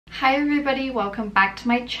Hi everybody, welcome back to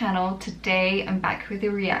my channel. Today I'm back with a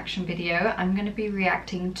reaction video. I'm going to be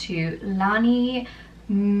reacting to Lani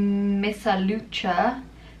Misalucha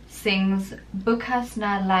sings Bukas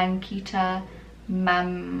na lang kita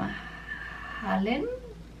Mamahalin.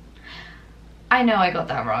 I know I got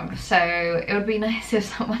that wrong, so it would be nice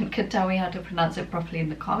if someone could tell me how to pronounce it properly in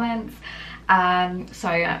the comments. So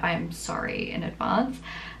I'm sorry in advance.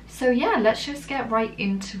 So yeah, let's just get right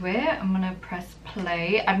into it. I'm gonna press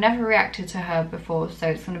play. I've never reacted to her before, so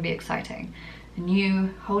it's gonna be exciting.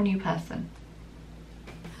 Whole new person.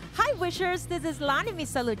 Hi wishers, this is Lani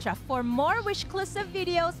Misalucha. For more wish-clusive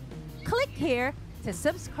videos, click here to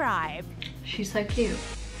subscribe. She's so cute.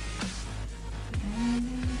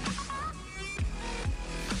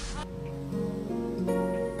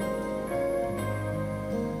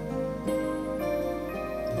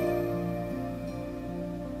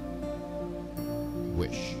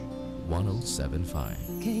 Wish 1075.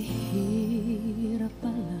 Kahirap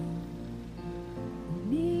palang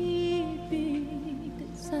umibig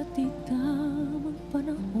sa titamang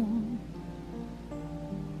panahon,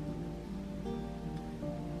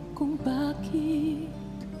 kung bakit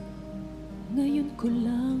ngayon ko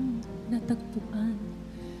lang natagpuan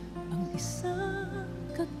ang isang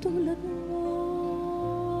katulad mo.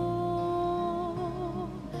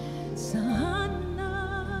 Sana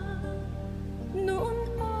noon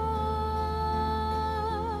pa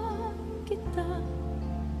kita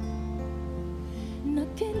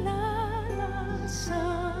nakilala,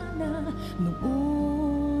 sana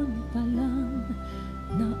noon pa lang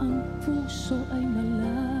na ang puso ay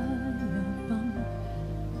malaya pang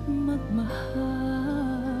magmahal.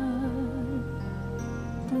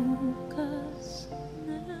 Bukas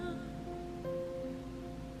na lang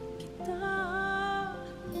kita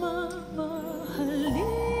mamahalin,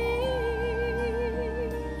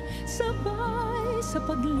 sabay sa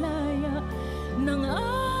paglaya ng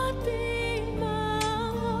ating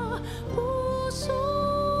mga puso.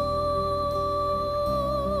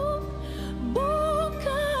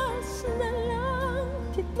 Bukas na lang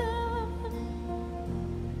kita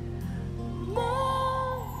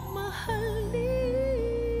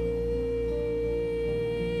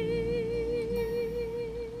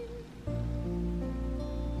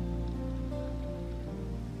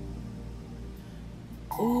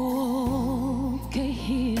oh,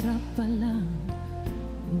 kahirap palang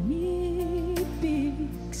umibig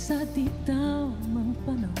sa di tamang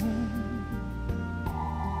panahon,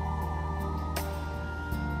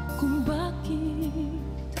 kung bakit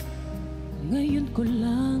ngayon ko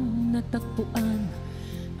lang natagpuan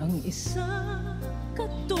ang isang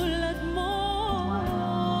katulad mo.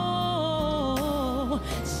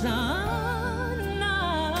 Sana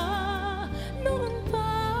noon pa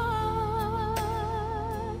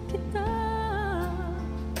kita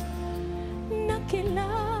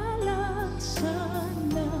nakilala,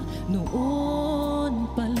 sana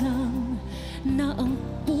noon pa lang na ang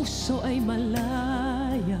puso ay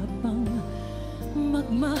malaya pang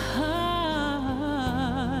magmahal.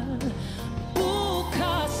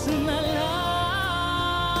 Bukas na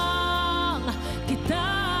lang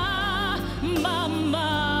kita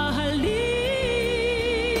mamahalin,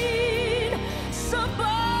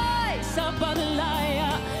 sabay sa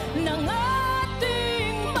paglaya ng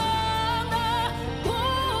ating mga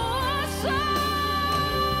puso.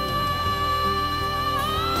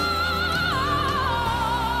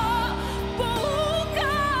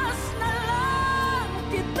 Bukas na lang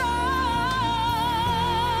kita,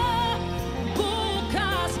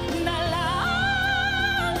 bukas na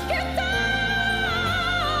lang kita,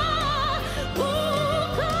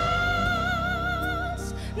 bukas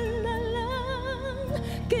na lang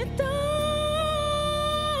kita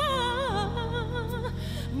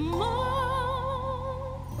mamahalin.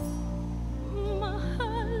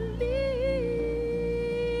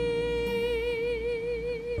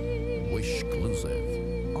 Wish exclusive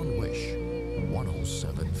on Wish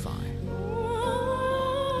 1075.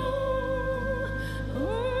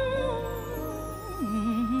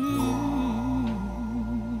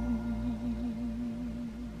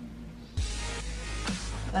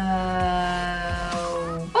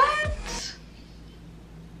 What?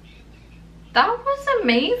 That was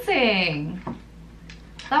amazing.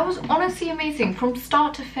 That was honestly amazing. From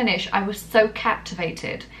start to finish, I was so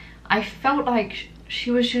captivated. I felt like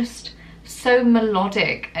she was just so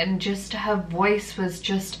melodic, and just her voice was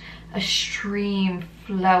just a stream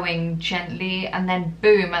flowing gently, and then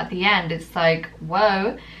boom, at the end it's like,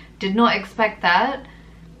 whoa, did not expect that.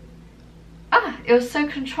 It was so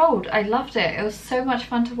controlled. I loved it. It was so much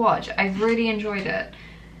fun to watch. I really enjoyed it,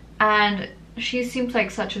 and she seems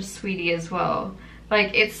like such a sweetie as well.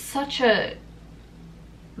 Like, it's such a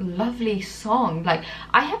lovely song. Like,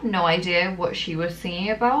 I have no idea what she was singing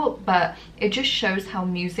about, but it just shows how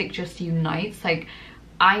music just unites. Like,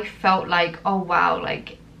 I felt like, oh wow,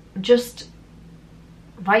 like just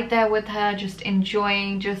right there with her, just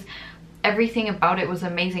enjoying, just everything about it was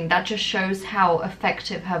amazing. That just shows how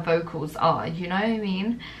effective her vocals are, you know what I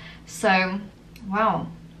mean? So wow,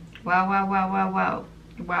 wow, wow, wow, wow, wow,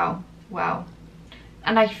 wow, wow.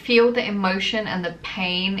 And I feel the emotion and the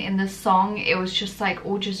pain in the song. It was just like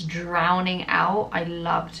all just drowning out. I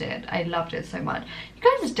loved it. I loved it so much.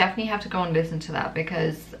 You guys definitely have to go and listen to that,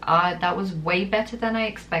 because that was way better than I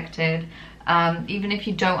expected. Even if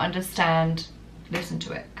you don't understand, listen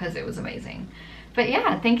to it, because it was amazing. But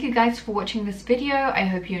yeah, thank you guys for watching this video. I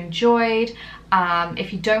hope you enjoyed.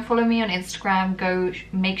 If you don't follow me on Instagram, go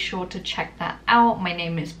make sure to check that out. My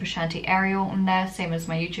name is Prashantiariel on there, same as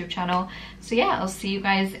my YouTube channel. So yeah, I'll see you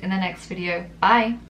guys in the next video. Bye.